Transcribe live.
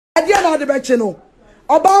I didn't know the bechino.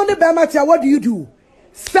 About the Bematia, what do you do?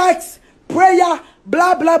 Sex, prayer,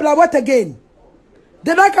 blah blah blah. What again?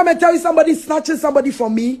 Did I come and tell you somebody snatching somebody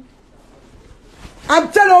from me?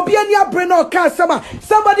 I'm telling you, brain or car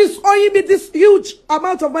somebody's owing me this huge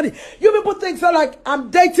amount of money. You people think so like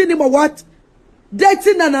I'm dating him or what?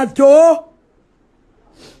 Dating an adore.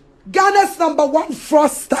 Ghana's #1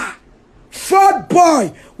 fraudster. Fraud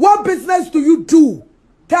boy. What business do you do?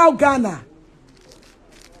 Tell Ghana.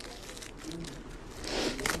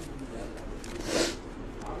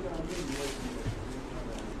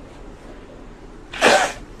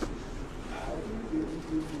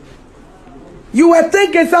 You were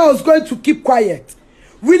thinking I was going to keep quiet.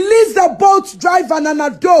 Release the boat driver and an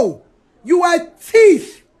ado. You are a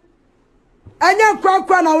thief. Right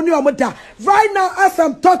now, as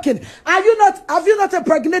I'm talking, have you not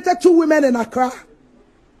impregnated 2 women in Accra?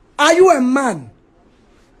 Are you a man?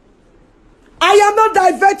 I am not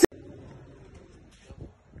diverting.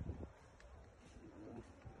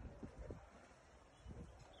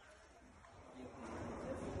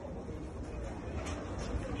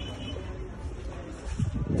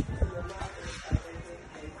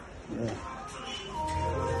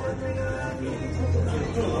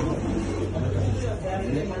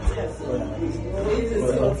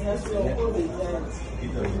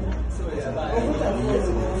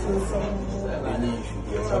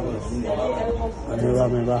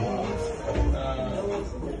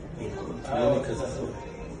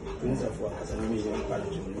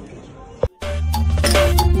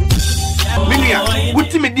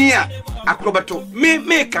 Media acrobato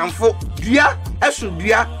me canfo dua esu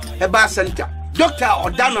dua eba center doctor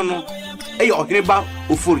odano no eyo oheneba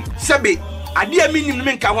ofori sebe ade a minim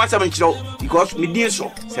me nka ho asam nkyerɛw because me din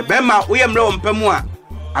so se be ma wo yemre wo mpamu a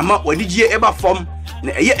ama wadigie eba fom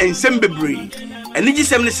na eye ensem bebre eni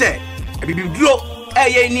gisem ne se bibiduro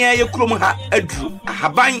eye ni eye krom ha aduru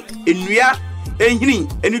ahaban enua enhini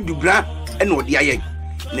eni dubra ene ode aye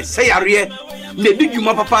ne se yare ne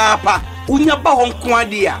didwuma papa unya ba hon ko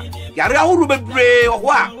ade a yare ahuru bebre ho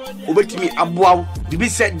a obetimi aboaw bibi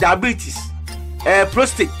se diabetes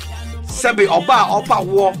prostate sebe oba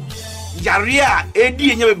wo yare a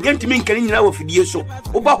edi enya bebre ntimi nkani nyina wo fidie so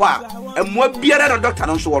oba ho a emwa biara na doctor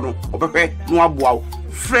no so wo no obehwe no aboaw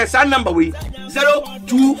fresh number we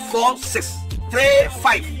 0246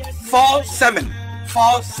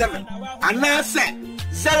 354747 and now say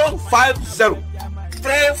 050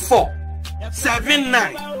 34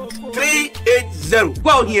 79-380.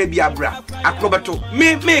 Well, here be a bra. Acrobato.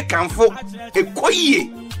 Me canfo. A koye.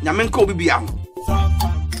 Nyamenko bibia.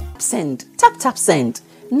 Send. Tap send.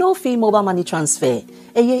 No fee mobile money transfer.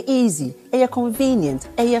 Eye easy. Eye convenient.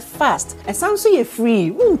 Eye fast. And sounds so free.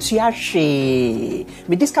 Won't you share?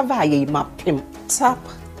 Me discover ye mapim. Tap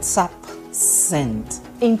send.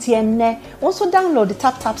 Intienne also download the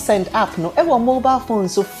tap send app no ever mobile phone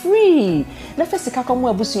so free na fesika komo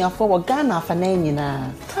abusuafo wo Ghana afa na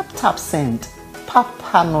nyina tap send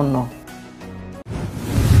papa no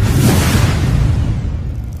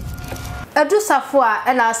Edu Safowaa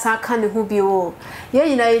ela asan ka ne hu bi wo ye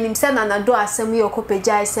nyina yenim se na nado asem ye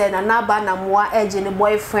okopejai se na naba na moa eje ne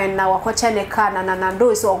boyfriend na wakoche ne ka na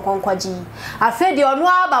nado se onkonkwaji afedi onu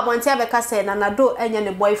aba bonte abeka se na nado enye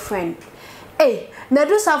ne boyfriend. Hey,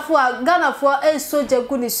 Edu Safowaa Ghana for soja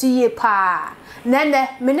guni suye pa. Nene,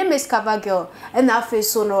 my name is Cavagirl, and I feel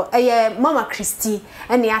so no. Mama Christie,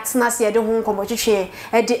 and the atnas ye do home competition.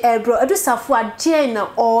 Edu Safowaa Jane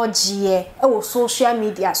or G. Social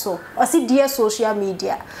media so. Or see dear social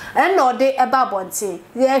media. And no day about bonte.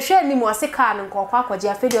 They share ni mo se can and kwa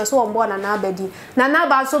jia fedio so on born and abedi. Nana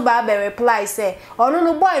ba so ba be reply say. Oh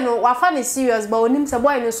no boy no wa fan serious but onim se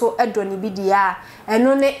boy no so edoni bidia. And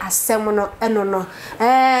no ne asem no no.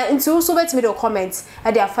 Into also bet me the comments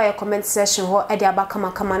at their fire comment session or at their back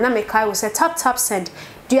kama na me kai will say tap send.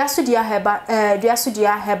 Duasudia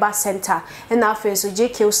Heba Center and our face with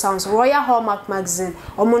JQ Sounds Royal Hallmark Magazine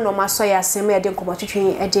or Mono Masoya Semi Eden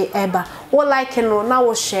Combatutri Ede Eba. Or like and now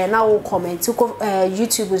will share, now will comment to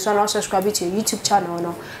YouTube is one subscribe to your YouTube channel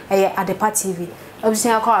no at the Part TV.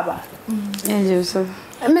 Obviously I call about.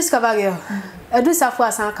 Miss Cavagirl, Edu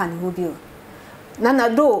Safowaa san kan hu bio. Nana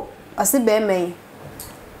do ase be me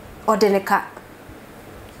odeneka.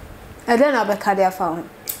 Eden abeka dia fa.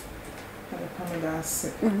 That's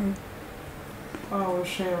it. Oh, we'll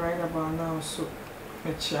share right about now. So,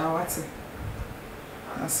 what's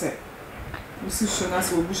that's it. We see soon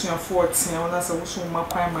as we're pushing 14, and that's a so my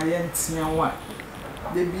prime my auntie and what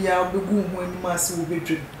they be out the room when you must will be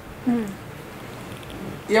dream.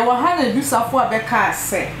 Yeah, what had to do Safowaa Becca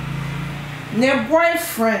say? Ne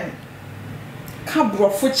boyfriend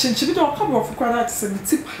cabro for chinchi, we don't cabro for quite that's a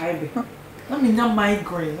tip high. I mean, not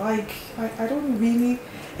migraine. Like, I don't really.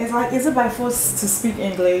 It's like, is it by force to speak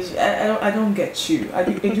English? I don't get you. I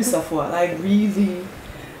do Safowaa. Like, really,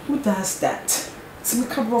 who does that? To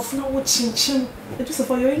make a rough now with chin chin. I do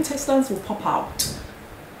Safowaa. Your intestines will pop out.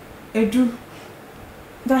 I do.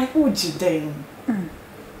 Like, what you doing?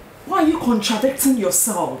 Why are you contradicting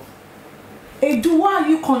yourself? Edu, why are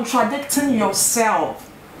you contradicting yourself?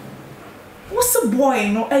 What's a boy?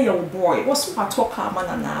 No, your boy. What's what talk man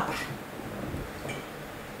and naba?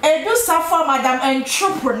 Edu Safowaa, madam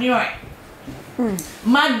entrepreneur.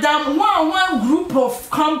 Madam, one group of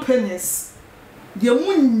companies. The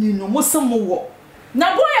moon, you know, most some more.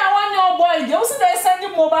 Now, boy, I want your boy. They also they send you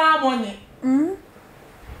mobile money.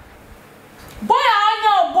 Boy, I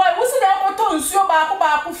know, boy, what's the motor? You see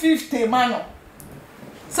about 50 man.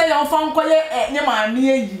 Say your phone call your man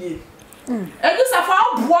near ye. Edu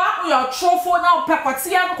Safowaa, boy, your trophy now,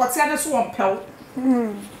 Papatia, swamp pell.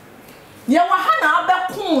 Ya wahana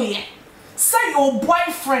abeku say your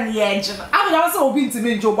boyfriend ye agent. I mean, also be to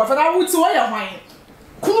me your boyfriend. I would to your mind.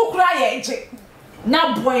 Kunu kura ye agent.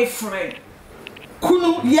 Na boyfriend.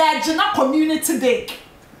 Kunu ye agent na community day.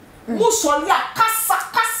 Muso ya kasa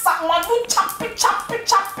madu chapi.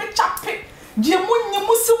 Je munni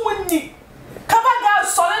musi munni. Kabaga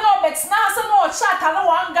sole no bet na se no chat na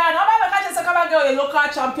one guy. Na ba ka se kabaga your local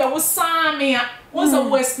champion. Wo samia. What's a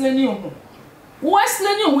Westland you?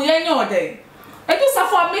 Westland you we any day. Edu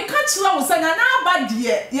Safowaa me catch la wo say na aba de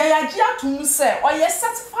ye yaji atum say or ye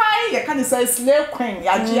certify ye can say slave queen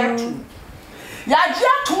yaji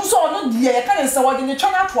atum so no de ye can say wo de ne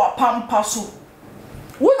twana to apampa so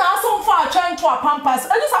wo na so fa twan to apampa so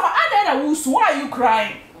Edu Safowaa ada na wo so why are you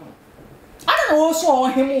crying ada na wo so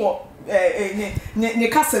on him wo ne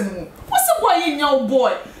kasa mu what's the boy in your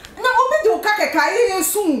boy na obi de ukaka ye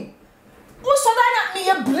soon. What's that? Me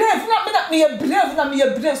a brave, not me a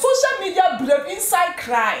brave. Social media brave inside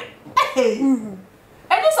cry. Hey, and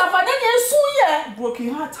this Safowaa then you soon broken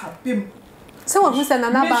heart have been. Someone who said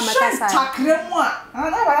Nana Bamakasa. Takremwa.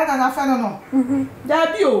 Another fan no.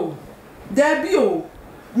 Debio.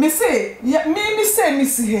 Me say, me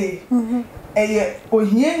say, hey.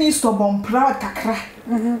 Ohie ni stubborn proud kakra.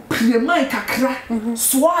 Premai kakra.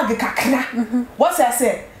 Swag kakra. What's I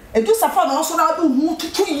say? Edu Safowaa no so na do hu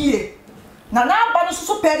tutu yie. Na ba no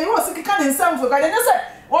so pere wo se kika ne nsam fo ga ne se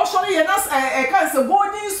wo so ye na kan se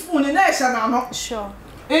golden spoon na e sha na no sure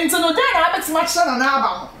into no day na abet match na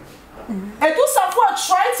ba no Edu Safowaa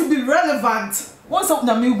try to be relevant once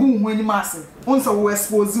na me gu hu ani masse once wo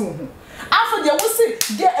expose hu after there we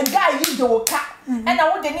see get a guy you the woka and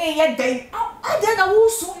na wo de ne ye den I na wo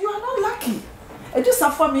so you are not lucky Edu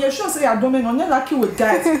Safowaa me sure say you don't mean no lucky with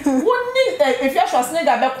guys won need if you sure snake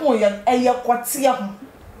ga be kon ye eye kwate ho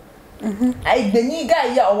I the guy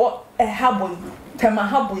ya what a haboy, tema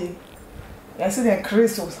haboy. I said they're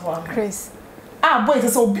Chris was one. Chris. Boy,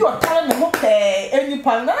 it's so beautiful. Tell me what any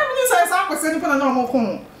pan. I mean, says I was sending for a normal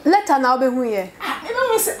home. Let her now be who ye. You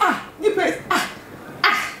know, say, you pay,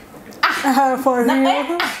 for you.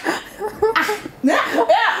 Yeah,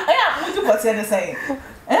 what you put in the saying?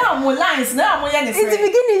 Yeah, more lines now, more young. In the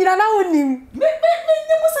beginning, you don't know him. Me,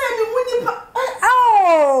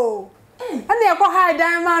 oh. And they are called high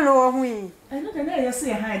diamond or we. I know the name you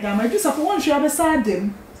say high diamond. I just have one share beside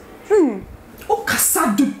them. Oh,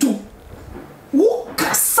 Casadudo. Oh,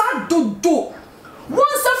 Casadudo.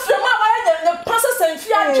 Once a film, the process and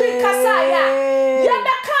fear drink Casaya.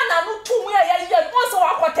 Yabakana, no 2 years, once a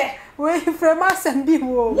wakote. Wait from us and be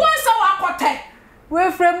woe. Once a wakote.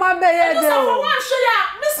 Wait from my bed. One share,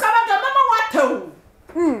 Miss Cavaga, Mamma Wato.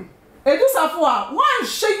 Edu Safowaa, one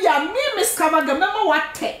share, me, Miss Cavaga, Mamma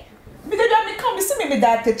Wate. Me dey come me see me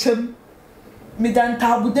that techem me dan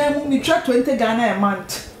tabu dem me twa 20 Ghana a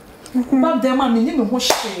month bab dem am ni me ho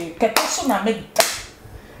hwe kete so na me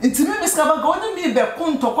enti me miskaba go ni me be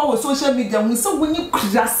konto kwa social media hu se woni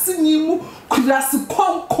kurase ni mu kurase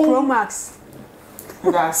konkon Pro Max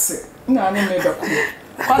kurase na ne me be ko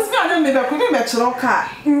kwase na ne me be ko me chiro car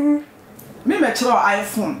me chiro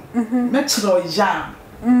iPhone me chiro jam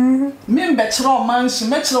me chiro mansion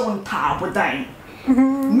me chiro ntabu dan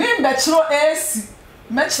me bachelor AC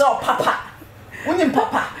bachelor papa unim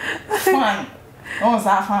papa fine on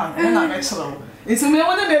sa fine na bachelor it's me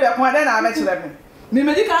won be ko na bachelor me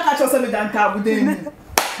medical ka cho se me dan ta budem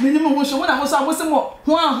minimum ho so na ho so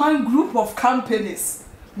one group of companies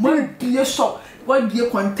mo be shop what be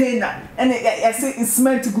container and yes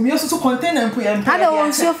cement gumi so container mpo ya how the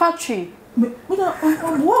one your factory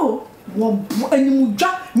whoa wo animudwa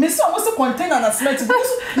me se o se container na cement so ya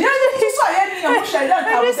so ya ni am hwe da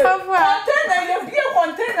container ya bi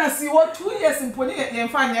container si wo 2 years imponi ya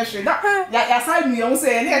mfa anya hwe da ya sai mi o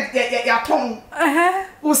se ya ton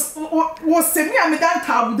wo se mi am dan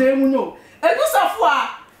tabu da mu no edu Safowaa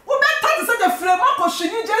wo beta se de frema ko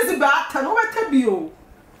hwini jezi ba ta no beta bi o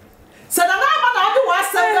se na ba na ade wa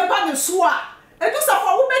asem ba ne so a edu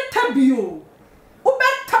Safowaa wo beta bi o wo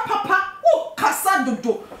beta papa wo kasa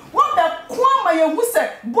dodo wo be kwa ma ye hu se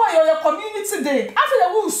boy your community day after the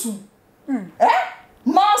wusu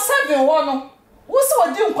ma 7 wo no wo se wo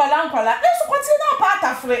di nkwala eso kwati na pa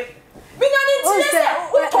atafre minyani tile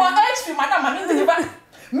wo to HP madam mi deliver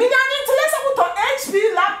minyani tile se wo to HP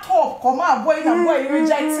laptop come a boy na boy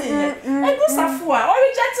reject it edu Safowaa o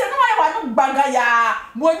reject no wa no gbaga ya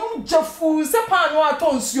mo nu jefu se pa no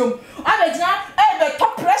atonsuom abegina be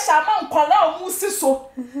top pressure man nkwala o mu siso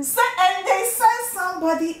say and they send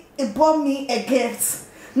somebody bought me a gift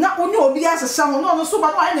na onye obi asesa ho no so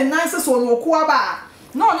ba no ai ne nice so no ko aba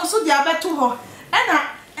no so dia beto ho na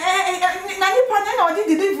nipa na odi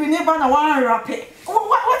delivery ne ba na wan wrap it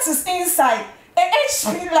what is inside a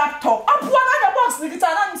HP laptop apu na the box ni kita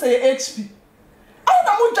na say HP ai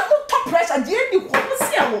na mo top pressure die bi ko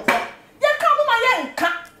si e wo ya ka mo ma ye nka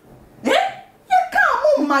ya ka mo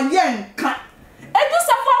ma ye nka edu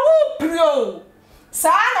Safowaa wo prio sa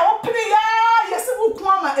na wo prio ya yesi wo ko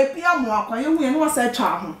ama epia mo akwa ye hu ye no wasa twa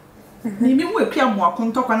ho ni mi mu epia mo akwa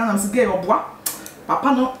ntokwa na nam se ge oboa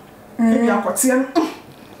papa no epia akote no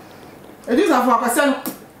edu Safowaa kwase no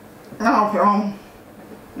na opio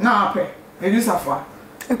na ape edu Safowaa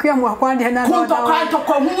epia mo akwa de na no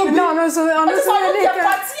ntokwa hu bi no so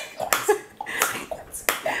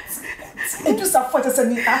edu Safowaa just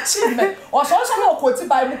an achievement or so no quote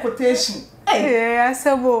Bible quotation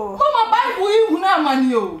asebo mama Bible ihu na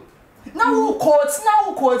amani o na wo quote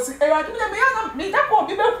e ra me da ko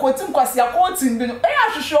bi be quote nkwasi ya quote bi no e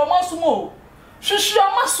ahwehwe o masum o hwehwe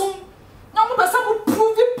o masum na mo be say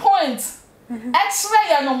prove point x-ray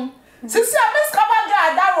ya no sisi a miss cover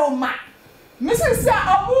ga da Roma mrs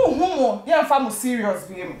a amu humo ye fa mo serious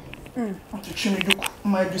bi em to chimi duku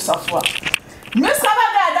ma edu Safowaa miss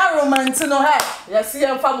cover ga da Roma ntino he ye si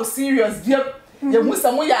ye fa mo serious bi ye hu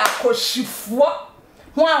se mo ya akohifo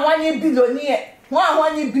ho ahwanye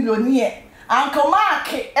billionaire Uncle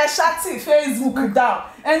Mark e shati Facebook down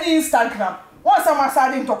any Instagram won some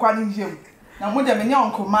aside ntokwa ni yem na mo de me ne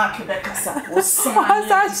Uncle Mark be kasa o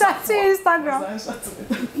shati Instagram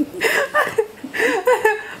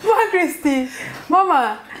Ma Christy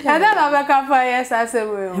mama ada na be ka fa yes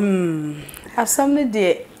asebo Asamne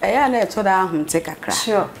de eya na eto da ahumte kakra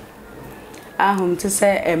sure ahumte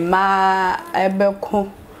se ema ebeko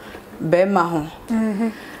be ma ho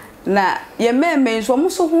na ye meme so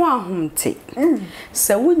muso ho ahumte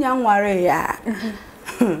se wunya nware ya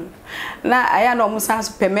na aya na omusa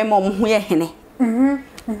so pememe omho ye hene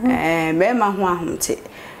me ma ho ahumte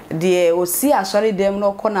de osi asori dem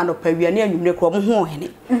no kona no pawia ne anwumre kro omho hene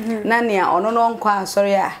na ne ono no nkwa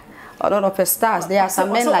asori a ono no stars there are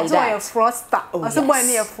some men like that fraudster also boy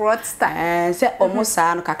ne fraudster se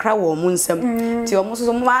omusa no kakra wo omunsam ti omuso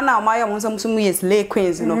so ma na omaye omunsam so mu yes lay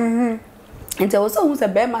queens no enti wo so hu se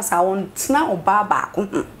be masa won tena oba ba ko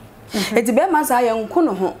enti be masa ye nku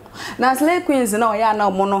no ho na slay queens na oya na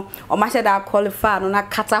omo no o ma she da qualify no na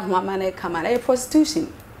kata ho ama na kama na prostitution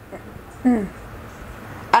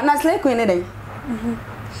na slay queen ne dey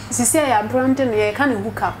sisi ya branding ye kan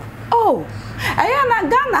hook up oh aya na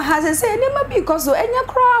Ghana has say nema because so enya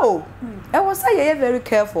kra o e was say ye very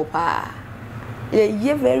careful pa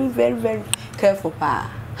ye very careful pa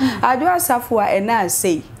adu Safowaa na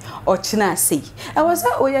say o china say e was say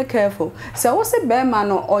oh ye careful so wo say be ma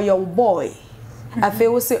no or your boy afi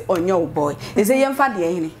wo say on your boy e say ye mfa de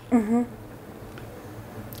hene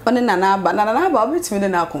oni nana aba obetimi de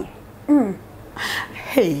na ko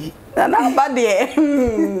hey nana aba de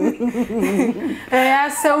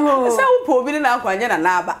asemo se wo po bi na kwanye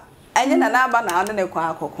nana aba anye nana aba na ono ne kwa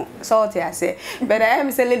akoko so what I say but I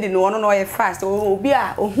am say lady no ono no ye fast obi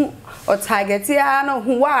a ohu o target ya no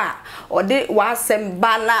hu wa o de wa sem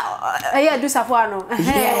ba na edu Safowaa no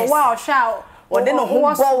wa o sha o de no hu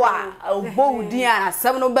bo wa o bo din a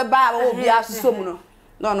asem no be ba obi asoso mu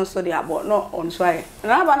no no so de abo no on so aye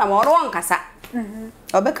na aba na mo ro nkasa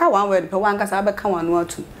obeka one word pe one nkasa abeka one no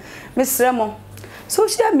atu mesre mo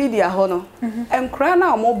social media ho no enkra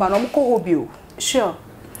na mo ba no mo ko hobi o sure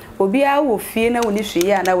obi a wo fie na woni hwe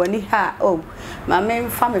ya na wani ha oh ma me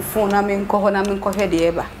fa me phone na me nko ho na me nko hwe de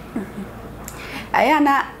eba aya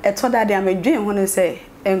na etoda de amadwen ho ne se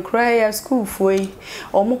enkra ya school foi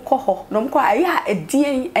omko ho no mko aya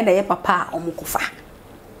edien e na ye papa omko fa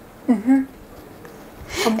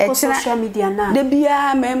social media na. De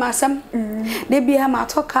bia me masam. De bia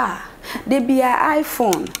matoka. De bia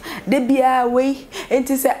iPhone. De bia we.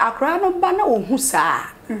 Enti se akra no ba na ohu saa.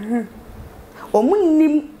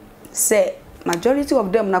 Omunim se majority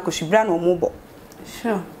of them na koshibra na omubo.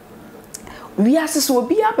 Sure. We ases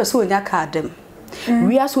obi a person onya cardem.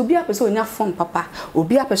 We as obi a person onya phone papa.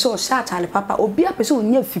 Obi a person shatale papa. Obi a person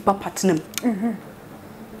onya fi papa tenem.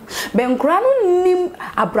 Benkra no nim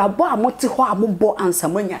abrabo a mote ho a mobo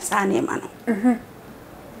ansamanya sa na ema no.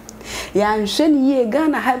 Ya nhwe ni ye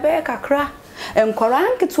Ghana ha be kakra. Enkora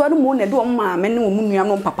nketo no mu na de o ma me ne o mu nua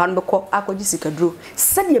no papa no bekọ akogi sikaduro.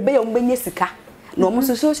 Sade be ya mbenya sika. No mo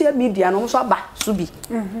social media no so aba so bi.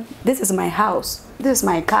 This is my house. This is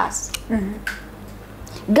my cars.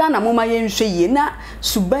 Ghana mo ma ye nhwe ye na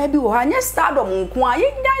suba bi wo ha nya stardom nko a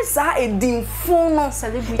ye nya sa edinfo no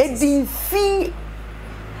edinfi.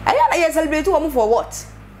 Aya na ye celebrate wo for what?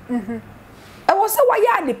 I was say why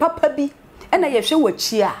ya the papa bi e na ye hwe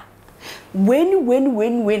wachi a when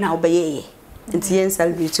na obeye nti ye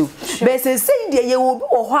celebrate o be say de ye wo bi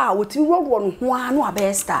wo ho a wotimi rodo no ho a no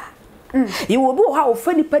abe star ye wo bi wo ha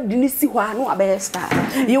ofani pa dini si ho a no abe star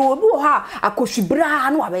ye wo bi wo ha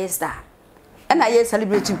akohwibra no abe star e na ye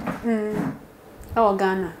celebrate Oh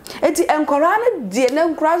Ghana enti enkora na de na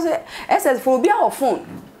enkora se ss for obi a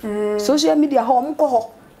phone social media ho omko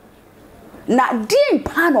ho na din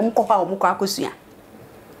pa no omko ho omko akosua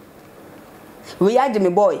we are me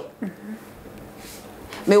boy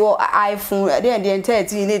me wo iPhone de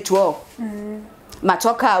 13 ni 12 ma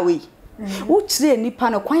toka we wo kire nipa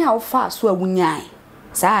no kwan a wo fa so a wunyan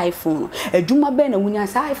sa iPhone adwuma be na wunyan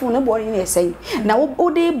sa iPhone na boy ni esen na wo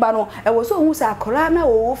de ba no e wo so hu sa akora na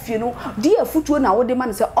wo fie no di afutuo na wo de ma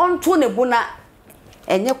no se onto ne bu na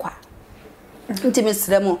enye kwa nti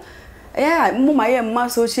mesremo yeah mama ye ma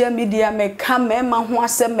social media me ka me ma ho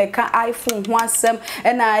asem me ka iPhone ho asem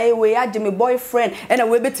e na we age me boyfriend e na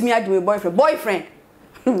we betimi age me boyfriend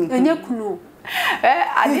enye kunu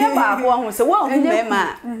ade ba ko ho se wo hu me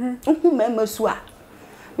ma hu me ma su a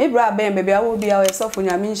me bra ben bebe awo bia o sofo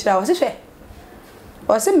nya me nhira o se hwe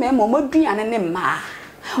o se me ma maduane ne ma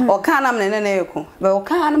o ka na me ne eko be o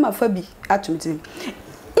ka na ma fa bi atumtim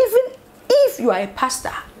even if you are a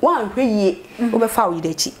pastor one hwe ye o be fa o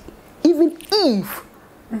yidachi even if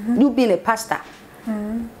you being a pastor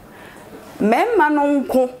memma no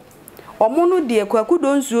nko omo no de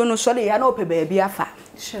kwakudo nsuo no so de ya na ope baabi afa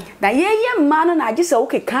na yeye mma no na agise wo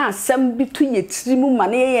keka asem bi tu ye tirimu ma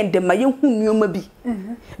na yeye ndema ye hu nneoma bi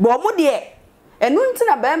bo omo de enu nti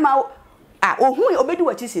na ba ma ohu obedi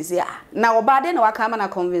wachi sese na oba de na waka ma na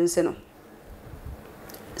convince no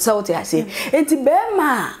so ti ase enti be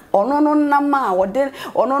ma ono no nama wode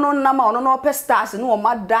ono no nama ono no pe stars no o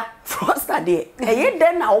mada frosta de eye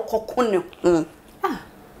de na okoko no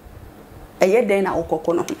eye de na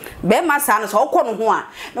okoko no be ma sa no so okọ no ho a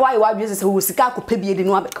na why wa dwese se wo sika akopɛ bi de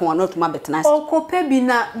no abeka wa no to ma betena okopɛ bi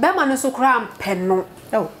na be ma no so kra mpɛ no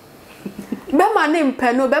be ma ne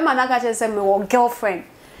mpɛ no be ma na ka che se me wo girlfriend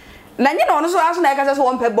na nyi na ono so aso na ka che so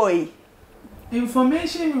wo mpɛ boy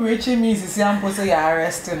information which means is sample say you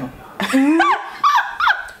arrest no.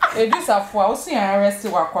 Edu Safowaa o say arrest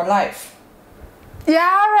wa ko life.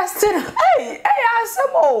 Yeah, arrested. Hey,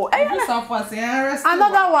 asemo. Edu Safowaa say arrest.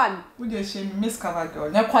 Another one. We dey shame miss cover girl.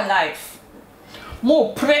 Na ko life.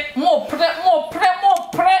 Mo pre.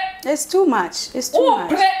 It's too much. It's too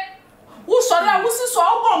much. Wo so la wo si so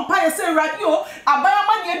ogbon pa ye say radio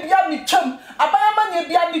abayama ne bia mi twam. Abayama ne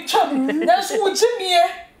bia mi twam. Na so wo gimie.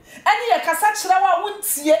 Any ye kasa kire wa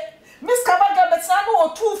wontie miss kabaga betina no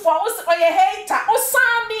otufo a wo se ye hater o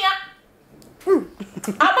samia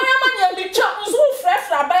abayama ne bi twa nso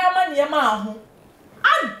frefra abayama ne ma ho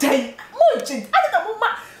adai mo jin adika mo ma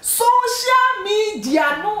social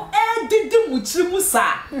media no e didi muchiri sa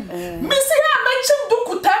misi ha mechim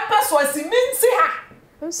duku tempe so asi minsi ha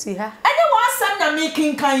o si ha any wa sam na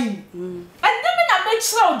making kan and dem na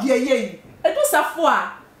mechira odi eye Edu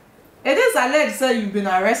Safowaa. It is alleged that you've been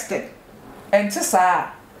arrested. And Tissa,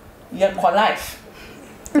 you're call life.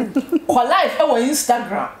 Call life on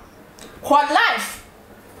Instagram. Call life.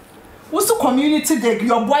 What's the community day?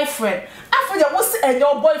 Your boyfriend. After you was and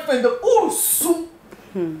your boyfriend, the old soon.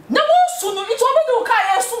 No soon, it's only the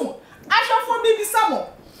Kaya soon. I shall for baby Samo.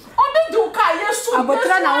 Only the Kaya soon. But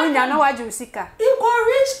now we know what you seek. It go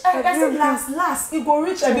reach last. It go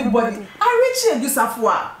reach everybody. I reach Edu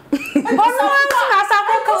Safowaa.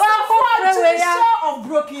 Of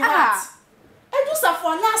broken heart. Edu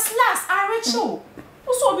Safowaa last I reach you.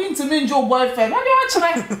 Who's so being to me your boyfriend? What do you watch?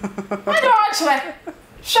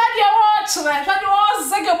 Shut your watch. Shut your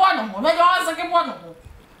second one. What you second one.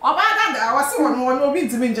 Obada was one be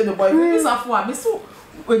to me the boy. This Safowaa me so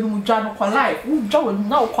when you jano kwa life. Who join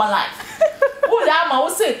now kwa life. Who da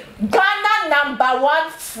say Ghana #1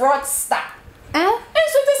 fraudster.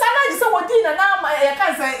 So this I say what din na I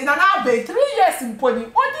can say na be 3 years in pony.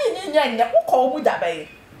 Odi ni nya who call mu da be.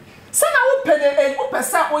 Sana wo pene wo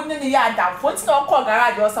pesa oni ni ya da fo ti na ko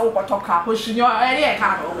garage o sa wo boto car ho shinyo e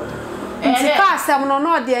ka no. Nti ka asem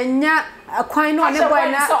no de nya kwan no ne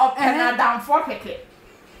boy na so opena down for keke.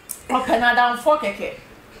 Opena down for keke.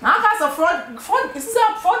 Now cause of fraud this is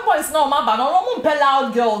a fraud boys no man ba no mo pe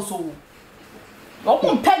loud girls o. No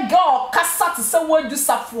mo pe girl kasa to say we do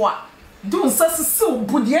Safowaa. Do so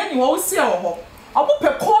budi ani wo si e ho. Omo pe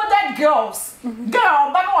coded girls.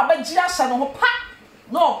 Girl ba no abaji ahye no ho pa.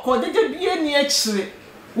 No, coded be ani akire.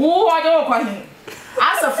 Wo ade wo kwani.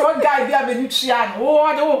 As a fraud guy be abenu tria no. Wo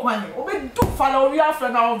ade wo kwani. Obe do follow we after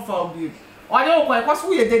na on for bi. Ade wo kwani cause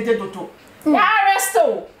we dey doto. Ya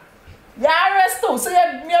arresto so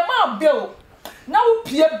ye me ma bill. Na wo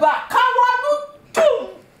pie ba ka wanu tum.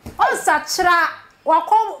 On sachra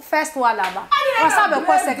wako first one aba. What's up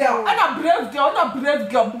the second? And a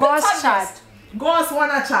brave girl. God's child. God's one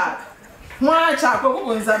child. One child.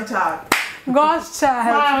 Go inside child. God's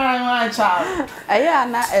child. One child. Aya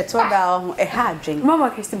na etoda e ha adwen. Mama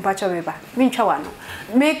Christine Pacho meba. Mincha wano.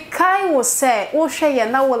 Me kai wo say wo share ya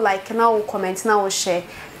na wo like na wo comment na wo share.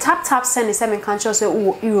 Tap send is seven countries say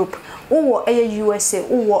Europe. Wo USA,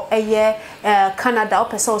 wo Canada, o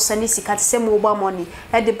pesa o send sika te say mobile money.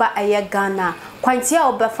 E de ba Ghana. Kwantia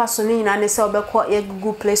obefa so ni nyina ne say obekọ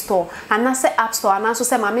Google Play Store. Ana say App Store ana so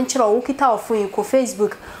say ma menchira wo kita ofun ko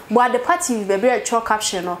Facebook. Bo ade party be be cho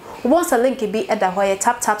caption no. Wo want a link bi e da ho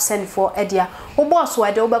tap send for edia. Wo boss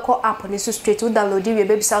wo de obekọ app ni so straight wo download we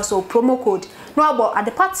baby so promo code. No abo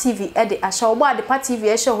Adepa TV e de asha wo Adepa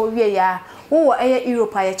TV e she ho wie ya. Wo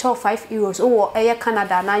Europe ya cho €5. Wo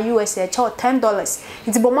Canada na USA cho $10.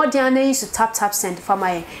 Nti bomodian na use tap send for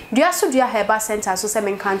my. Dua so dua heba center so se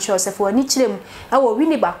men kan cho se for ni chirem e wo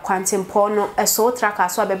wini ba kwantempo no e so tracker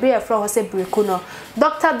so abebre e fro ho se breku no.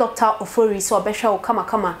 Dr. Ofori so obehwe wo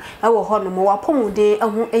kama e wo ho no mo wapomude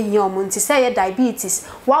ehu ehia omo nti se ye diabetes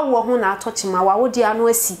wa wo ho na atochima wa wo dia no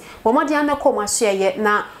asi. Bomodian na ko maso ye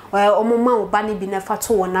na omuma obani bi na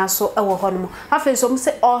fato wona so ewo hono afi so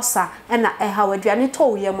mse osa na eha waduane to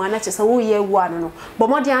wo ye mu ana chese wo ye wu anu no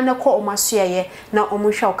bomodi an ko omaso ye na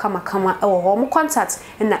omuhwa kama ewo ho mo contact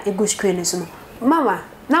na egu screen so mama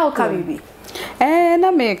na wo ka bibi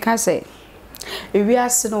na me ka se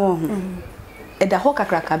ewiase no ho da ho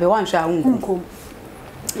kakraka be wan hwa unkum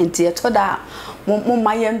enti etoda mo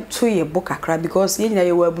mayen to ye book akra because ye nyina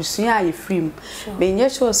ye wa abusuya ye free me nye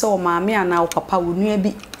sure se o maame ana o papa wo nua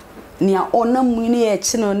bi nia onamu ni e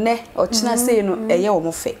chi no ne o china sei no eye wo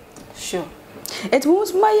mo fe sure it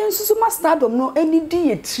was mayen susu master dom no eni di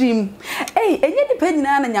ye trim enye di pa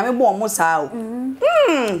nyina na nyame bo mo saa o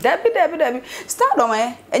dabi stardom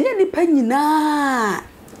enye di pa nyina.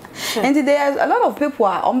 And there's a lot of people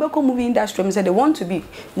are on the movie industry and say they want to be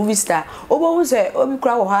movie star. Obo say obi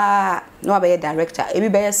kra wo ha no be director, e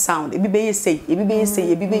be sound, e be say, e be say.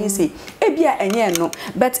 E bia enye no.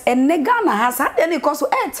 But enega na has had any cause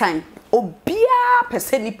airtime. Obia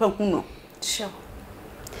pese nipa hu no. Sure.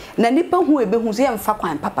 Na nipa hu ebe hu say emfa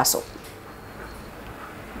kwan papa so.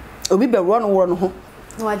 Obi be run ho.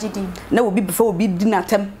 No agidi. Na obi before obi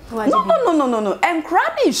dinatem. No. And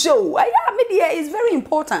crabby show. Media is very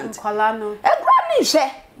important. Kolano. And crabby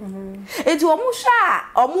share. It's omusha,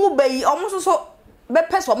 omube, omuso be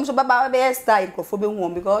person omuso baba be star incrophobia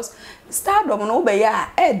won because stardom no be ya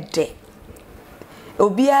ede.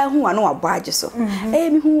 Obia hu anu abage so.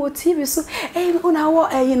 Me hu TV so. Una wo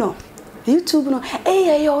you know. YouTube no.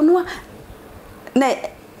 No. Na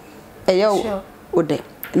yo ode.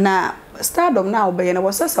 Na stardom na obeye na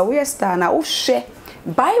wasasa we star na wo hwe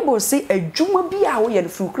Bible say adwuma bia wo ye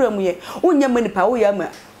frukura mu ye onya manipa wo ya ma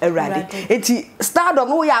awrade enti stardom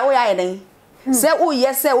no wo ya den say wo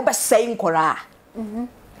ye say wo be say nkora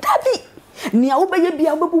dabi nia wo be ye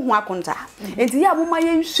bia wo bebu hu akonta enti ya mo ma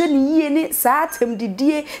ye hwe ni yie ni saa tem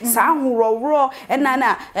didie saa horowro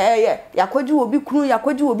na yakwaji obi kunu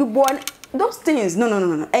yakwaji obi bo those things no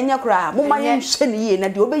enya kora mo ma ye hwe ni yie na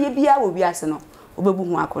de wo be ye bia wo biase no wo bebu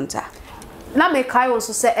hu akonta. Na me kai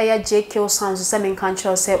also say JK sounds say me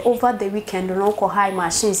control say over the weekend no ko high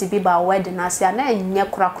machines bi ba wedding ase na enye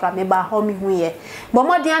kura me ba ho mi hu ye bo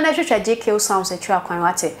modern na hwehwe JK sounds atwa kwan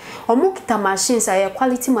wate omu kita machines aye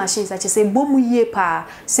quality machines ache say bomu ye pa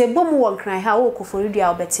say bomu won kran ha wo ko foridi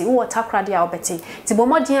a obeti wo takra dia obeti ti bo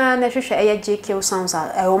modern na hwehwe JK sounds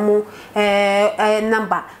omu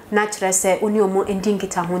number na kyerɛ sɛ oni omo ending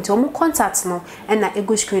kita ho nti omo contact no na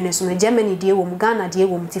ego screen so no Germany die wo mu Ghana die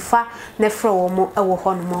wo mu tifa na frɛ wo mo ɛwɔ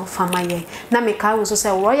hɔ no mo fama ye na me ka wo so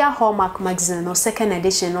sɛ Royal Hallmark magazine no second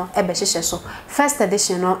edition no ebe hyehyɛ so first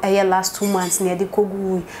edition no ɛyɛ last 2 months na yɛde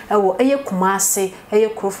kogu ɛwɔ ɛyɛ Kumase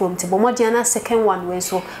ɛyɛ Krofrom ti bomɔden na second one we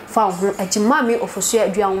so fa ho agima me ofoso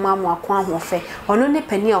aduan ma mo akon ahoɔfɛ ɔno ne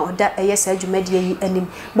pani a ɔda ɛyɛ sɛ adwumadie yi anim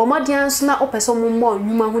bomɔden so na opɛsɛ mo mmɔ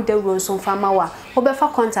nwuma ho dawuro so fama wa obefa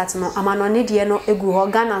contact no amano ne de no egu ho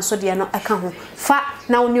Ghana so de no aka ho fa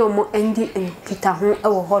na oni omo endi nkita ho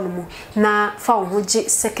ewo ho no mu na fa wo ho gi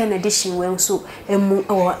second edition we so emu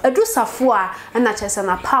ewo edu Safowaa na chese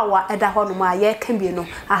na power eda ho no mu a ye ka bi no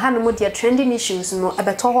aha no mu de trending issues no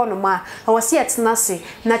ebeto ho no mu a ewo se yetena se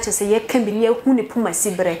na chese ye ka bi ne hu ne puma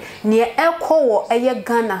sibre ne ekɔ wo eye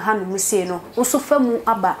Ghana ha no mu se no wo so fa mu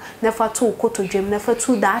aba na fa to kotodwem na fa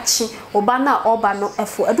tu daachi oba na oba no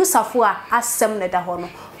efo edu Safowaa asem ne da ho no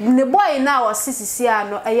ne boy na o sisisi a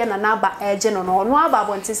no eye na na aba eje no no aba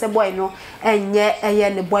bonti se boy no enye eye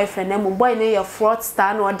ne boyfriend na mo boy no ye fraud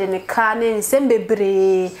star no de ne car ne nsem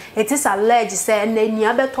bebre it is alleged say na ni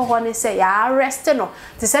abeto ho ne say ya arrest no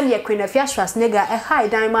ti se ye Queen of Yashwas nega e high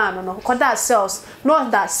diamond no koda sales no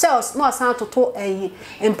that sales no san toto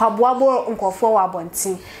empaboabo nkofo wa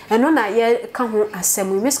bonti eno na ye ka ho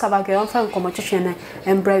asem Miss Kabage on fa nkomotwetwe na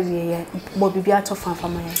embra wie ye bo bibia to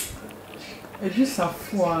fanfama ye Edu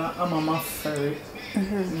Safowaa amama ferry.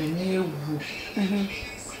 Many ewu.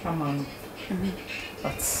 Amano.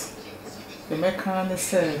 But the mechanic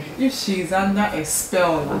said if she is under a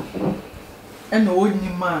spell, and the old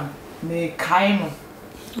man may kaino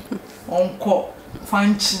uncle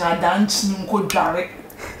fanchina dancing go direct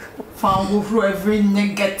found over every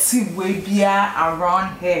negative way be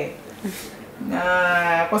around her.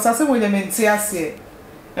 Nah, because I said when the mentia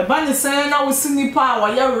a band saying now we see ni power,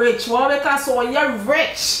 you're rich, what because you're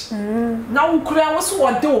rich. Now we could also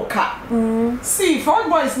what doka. See, front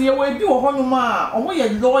boys near where be a honuma, or we are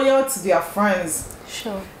loyal to their friends.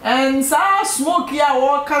 Sure. And so smoke ya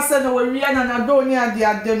or cousin or Rian and Adonia, they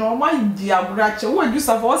are then or my dear bracha. What you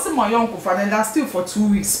have also my uncle for and that's still for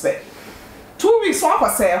 2 weeks. 2 weeks, what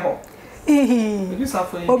was say?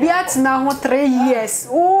 Obiat na ho 3 years.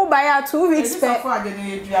 Oh, by 2 weeks pe.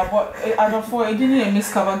 I don't for I didn't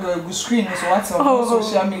Miss Kabage go screen so what's on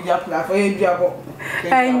social media platform.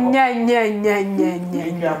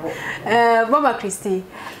 Mama Christy,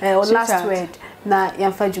 last word na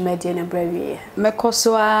yamfa dwumade na brawie.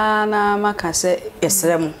 Mekoso na maka se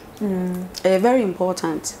yesrem. Very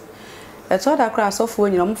important. It's all that class of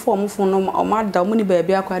phone, you know, phone or mother, money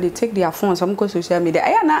baby, they take their phones, some go social media.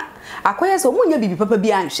 I na acquire so when you be papa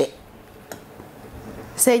bianche.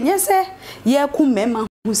 Say, yes, sir, ye kum mema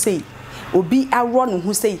who say, Obi a run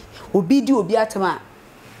who say, Obi do Obi atama.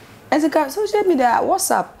 As a social media,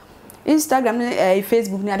 WhatsApp, Instagram,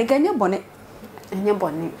 Facebook, near the Ganya bonnet. And your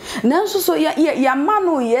bonnet. Now, so ya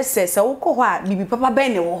mano, yes, says, so what, be papa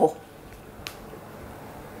Benny or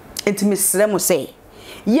and Miss Remo say.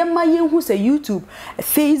 Yema ye who say YouTube,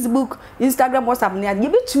 Facebook, Instagram, WhatsApp, na ye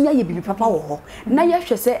betumi ye bibi papa wo ho. Na ye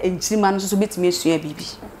hwe se enchirima no so betumi asua bibi.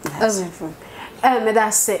 Me da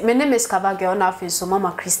se me name is Kabage on afin so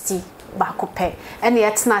Mama Christy bakope ene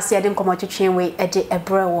yetna ase yede nkomotwetwen we ede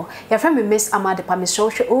ebrewo ya fra me Miss Amade pa me show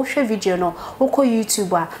hwe video no uko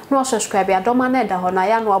YouTube a no subscribe adoma na eda ho na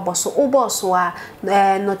ya no aboso uboso a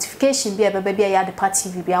notification bi ebe bia ya de party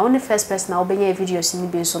TV bia only first person na obenye videos ni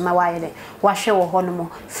bi so na wa yede wa hwe wo ho no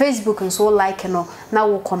mo Facebook nso like no na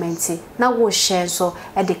wo comment na wo share so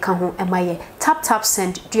ede ka ho emaye tap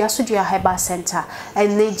send dua Herbal Center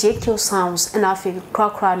and JQ Sounds and afi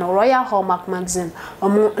krakra no Royal Hallmark magazine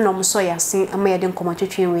omo no mo so yase ama yede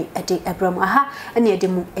nkomotwetwen we ede ebram aha ene yede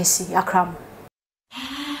mu esi akram